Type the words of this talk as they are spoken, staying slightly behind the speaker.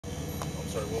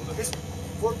Sorry, what was it? It's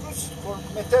for goods, for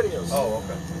materials. Oh,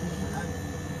 okay.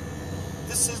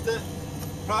 This is the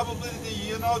probably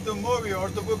the movie or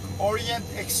the book Orient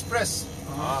Express.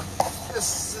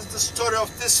 This is the story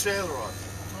of this railroad.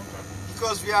 Okay.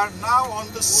 Because we are now on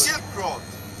the Silk Road.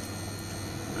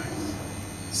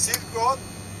 Silk Road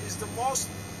is the most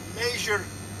major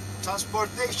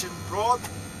transportation road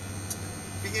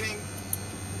beginning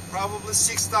probably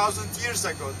 6,000 years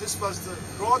ago. This was the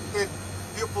road that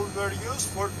people were used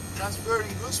for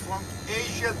transferring goods from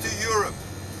Asia to Europe.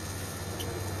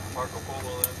 Marco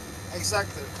Polo then?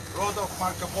 Exactly, road of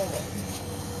Marco Polo.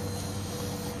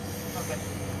 Okay.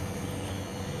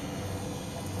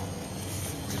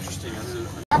 Interesting.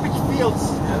 Cabbage fields.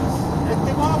 Yes. At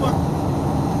the moment,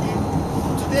 in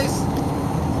today's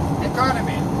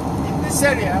economy, in this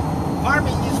area,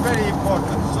 farming is very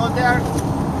important. So they are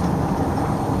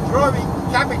growing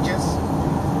cabbages,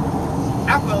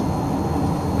 apple,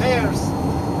 pears,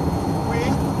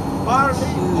 wheat,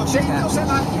 barley, potatoes, and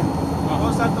onion.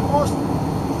 Those are the most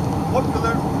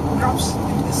popular crops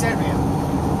in this area.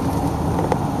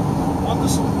 On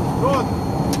this road,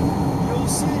 you'll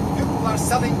see people are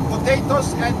selling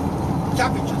potatoes and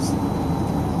cabbages.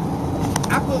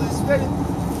 Apple is very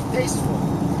tasteful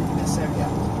in this area.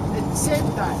 At the same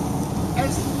time,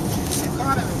 as this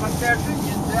economy, what they are doing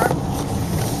is they are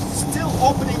still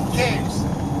opening caves,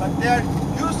 but they are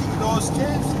using those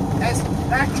caves as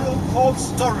natural cold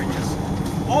storages.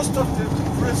 Most of the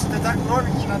fruits that are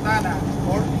growing in Adana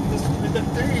or in this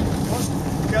Mediterranean coast,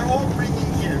 they are all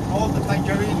bringing here. All the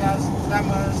tangerinas,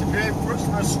 lemons, grapefruits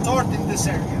are stored in this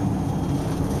area.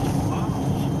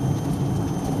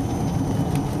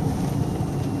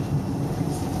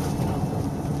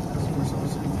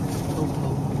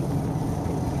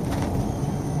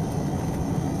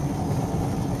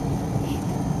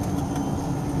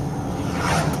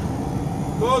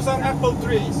 Those are apple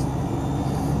trees.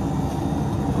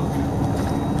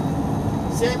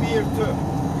 Same here too.